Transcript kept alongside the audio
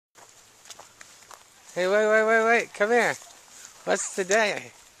Hey, wait. Come here. What's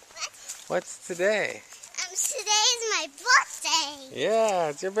today? What's today? Today is my birthday. Yeah,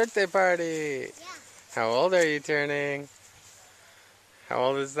 it's your birthday party. Yeah. How old are you turning? How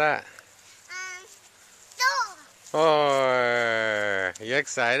old is that? 4. 4. You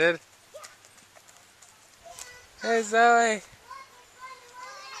excited? Hey, Zoe.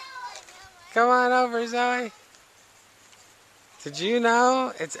 Come on over, Zoe. Did you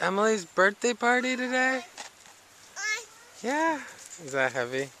know it's Emily's birthday party today? Yeah. Is that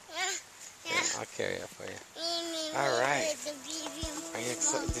heavy? Yeah. I'll carry it for you. All right. Are you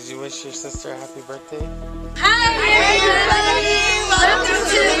excited? Did you wish your sister a happy birthday? Hi everybody! Welcome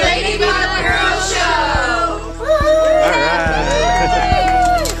to the Ladybug Girl Show! All right.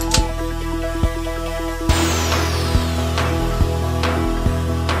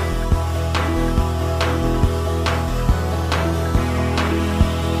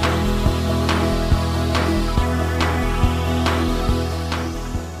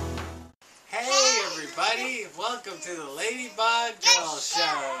 Welcome to the Ladybug Girl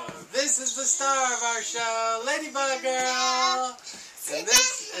Show. This is the star of our show, Ladybug Girl. And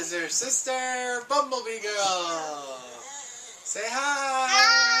this is her sister, Bumblebee Girl. Say hi.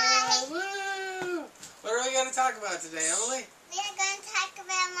 Hi. Woo. What are we going to talk about today, Emily? We're going to talk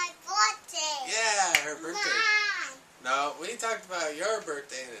about my birthday. Yeah, her birthday. Mom. No, we talked about your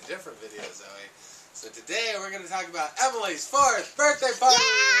birthday in a different video, Zoe. So today we're going to talk about Emily's 4th birthday party.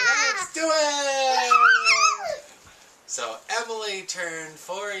 Yeah. Let's do it. So Emily turned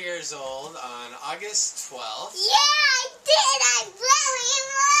 4 years old on August 12th. Yeah, I did. I really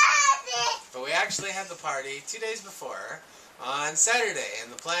loved it. But we actually had the party 2 days before on Saturday.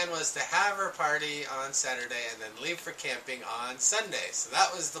 And the plan was to have her party on Saturday and then leave for camping on Sunday. So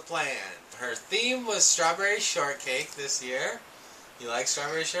that was the plan. Her theme was strawberry shortcake this year. You like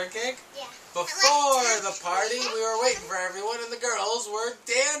strawberry shortcake? Yeah. Before the party, we were waiting for everyone and the girls were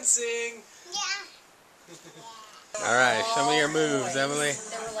dancing. Yeah. All right, show me your moves, Emily.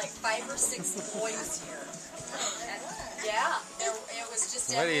 There were like 5 or 6 boys here. And yeah, it was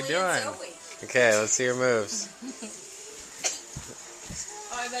just What are you Emily and doing? Zoe. Okay, let's see your moves.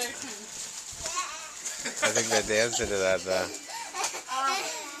 Oh, I better. I think they're dancing to that, though.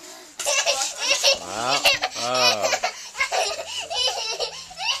 Wow. Oh.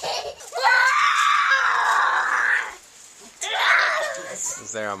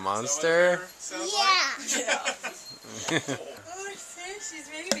 Is there a monster? Yeah. Oh, she's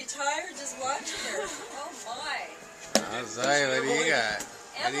making me tired just watching her. Oh my. Oh, Zoe, what do you got?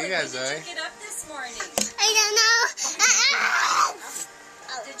 What do you got, Zoe? When did you get up this morning? I don't know.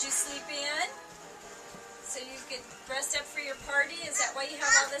 Did you sleep in? So you get dressed up for your party? Is that why you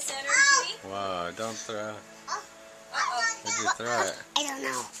have all this energy? Whoa, don't throw. Uh-oh. Where'd you throw it? I don't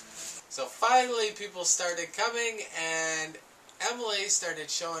know. So finally people started coming and Emily started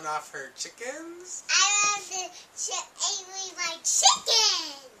showing off her chickens. I love to eat my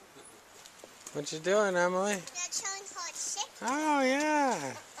chicken. What you doing, Emily? They're showing her chicken. Oh,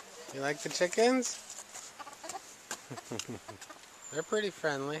 yeah. You like the chickens? They're pretty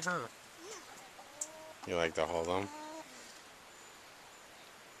friendly, huh? You like to hold them?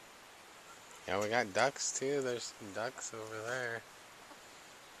 Yeah, we got ducks, too. There's some ducks over there.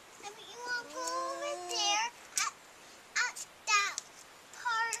 You want to go over there at that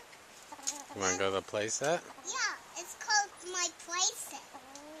park? You want to go to the play set? Yeah, it's called my playset.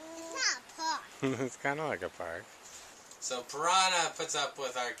 It's not a park. It's kind of like a park. So Piranha puts up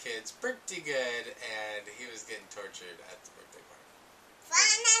with our kids pretty good, and he was getting tortured at the birthday party.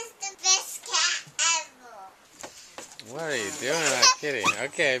 Piranha's the best cat ever. What are you doing to that kitty?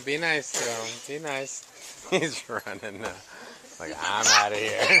 Okay, be nice to him. Be nice. He's running now. Like, I'm out of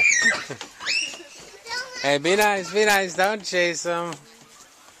here. Hey, be nice. Don't chase him.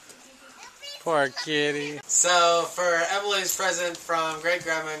 Poor kitty. So, for Emily's present from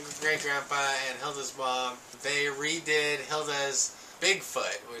great-grandma, great-grandpa, and Hilda's mom, they redid Hilda's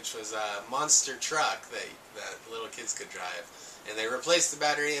Bigfoot, which was a monster truck that little kids could drive. And they replaced the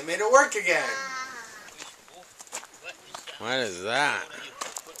battery and made it work again. What is that?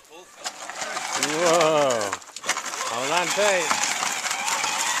 Whoa. Hold on tight.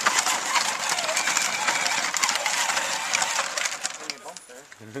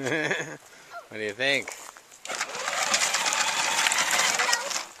 What do you think?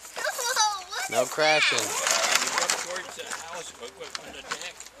 No crashing.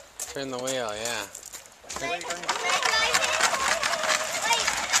 Turn the wheel, yeah.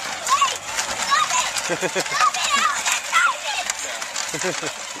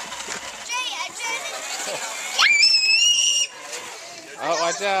 Oh,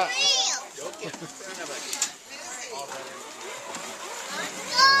 watch out.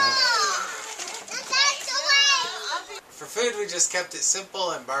 For food, we just kept it simple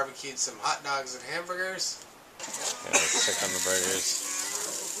and barbecued some hot dogs and hamburgers. Yeah, let's check on the burgers.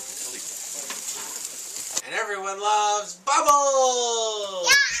 And everyone loves bubbles!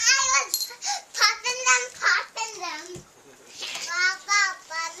 Yeah, I was popping them.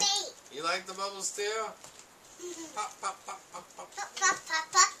 Me. You like the bubbles too? Pop, pop, pop, pop, pop. Pop, pop,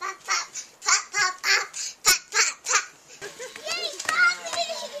 pop, pop, pop, pop, pop, pop, pop, pop, pop, pop. Yay, Bobby!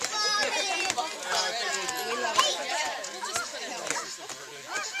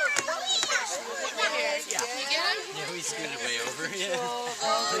 Yeah, we scooted way over. Yeah.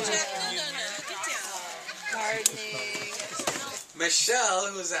 Michelle,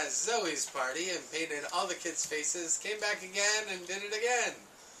 who was at Zoe's party and painted all the kids' faces, came back again and did it again.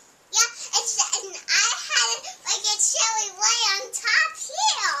 Yeah, and I had it like a chili way on top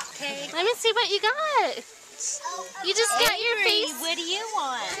here. Okay. Let me see what you got. You just got your face. What do you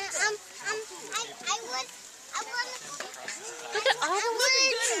want? I want Look at all the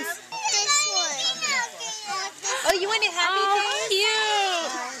this one. Oh, you want a happy face? Cute.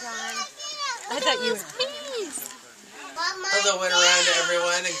 I thought you were. Hilda went around to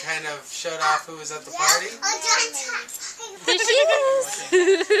everyone and kind of showed off who was at the party. There she is.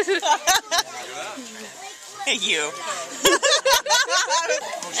 Hey, you.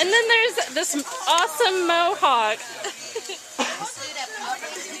 And then there's this awesome mohawk.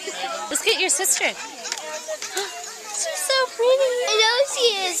 Let's get your sister. She's so pretty. I know she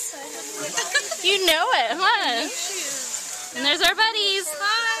is. You know it, huh? And there's our buddies.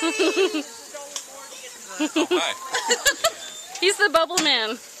 Oh, hi. He's the bubble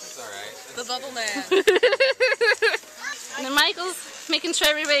man. It's alright. The bubble man. And then Michael's making sure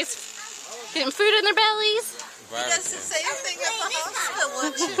everybody's getting food in their bellies. That's the same thing at the hospital.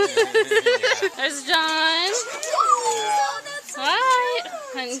 There's John. Hi.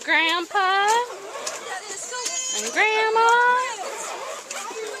 And Grandpa. And Grandma.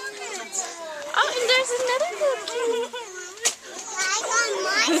 Oh, and there's another cookie.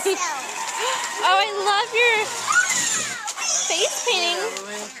 Oh, I love your face painting.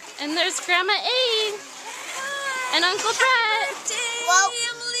 And there's Grandma A. And Uncle Brett.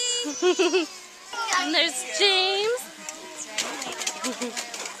 And there's James.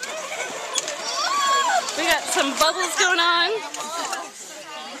 We got some bubbles going on.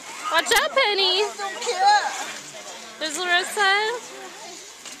 Watch out, Penny. There's Larissa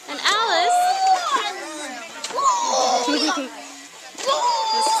and Alice.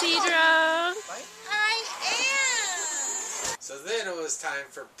 Isidro. So then it was time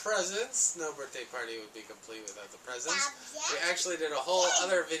for presents. No birthday party would be complete without the presents. We actually did a whole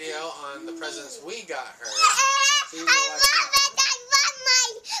other video on the presents we got her. So you can watch that.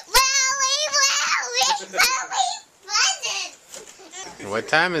 What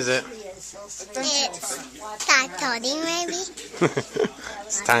time is it? It's 5:30 maybe.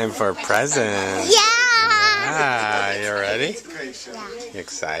 It's time for presents. Yeah. Ah, you ready? Yeah. You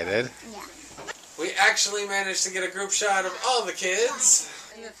excited? Yeah. We actually managed to get a group shot of all the kids.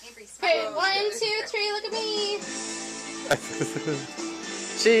 Okay, 1, 2, 3, look at me.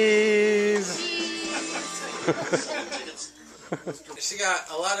 Cheese! She got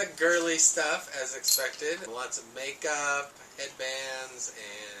a lot of girly stuff, as expected. Lots of makeup, headbands,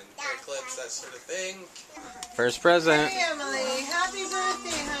 and hair clips, that sort of thing. First present. Hey, Emily. Happy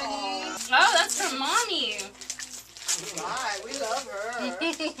birthday, honey. Oh, that's from Mommy. Bye. We love her.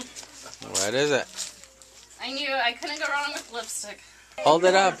 What is it? I knew I couldn't go wrong with lipstick. Hold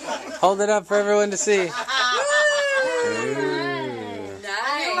it up. Hold it up for everyone to see. New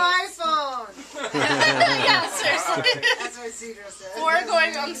iPhone. Yeah, seriously. That's what Cedar said. 4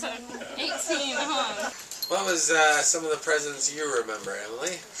 going on to 18, huh? What was some of the presents you remember,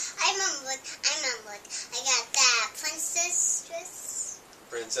 Emily? I remember. I got that princess dress.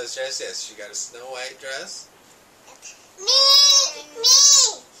 Princess dress, yes. She got a Snow White dress. Me.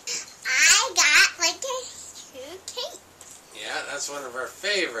 I got like a cute cape. Yeah, that's one of our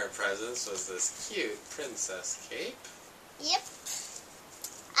favorite presents, was this cute princess cape. Yep.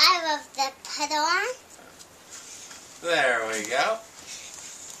 I love the put on. There we go.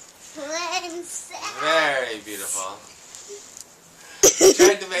 Princess. Very beautiful. We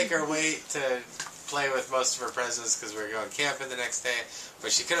tried to make her wait to play with most of her presents because we were going camping the next day,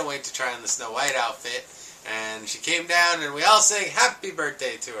 but she couldn't wait to try on the Snow White outfit, and she came down and we all sang happy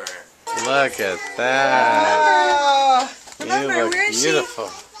birthday to her. Look at that. Oh, You remember, look where is beautiful.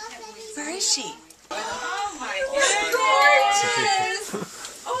 Where is she? Oh, my Gorgeous!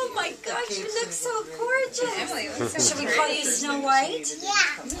 Oh my gosh, you look so gorgeous. Should we call you Snow White? Yeah.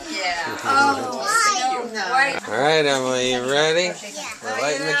 Yeah. White. All right, Emily, you ready? We're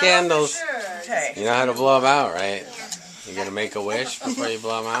lighting the candles. Okay. You know how to blow them out, right? You gotta make a wish before you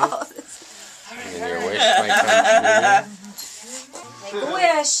blow them out. And then your wish might come Make a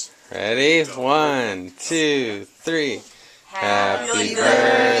wish. true. Ready? 1, 2, 3. Happy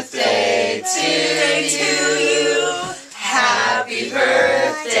birthday to you. Happy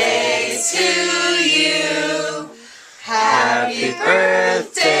birthday to you. Happy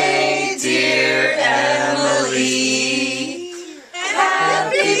birthday, dear Emily.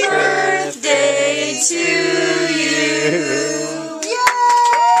 Happy birthday to you.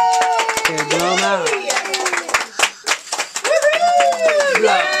 Okay, blow 'em out.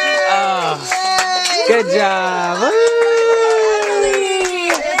 Blow. Oh, good job. Woo.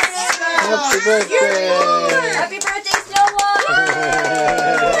 Happy birthday. Happy birthday, Snow White.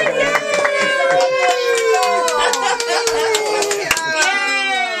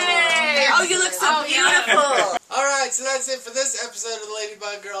 Oh, you look so beautiful. Alright, so that's it for this episode of the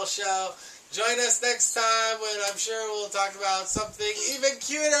Ladybug Girl Show. Join us next time when I'm sure we'll talk about something even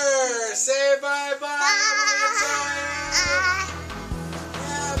cuter. Say bye-bye. Bye.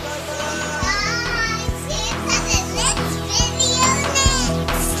 Yeah, bye-bye. Bye. See you for the next video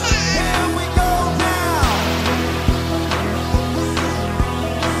next time.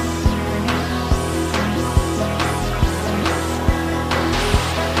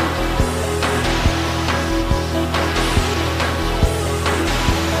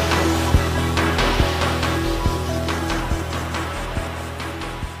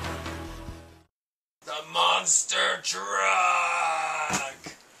 The monster truck.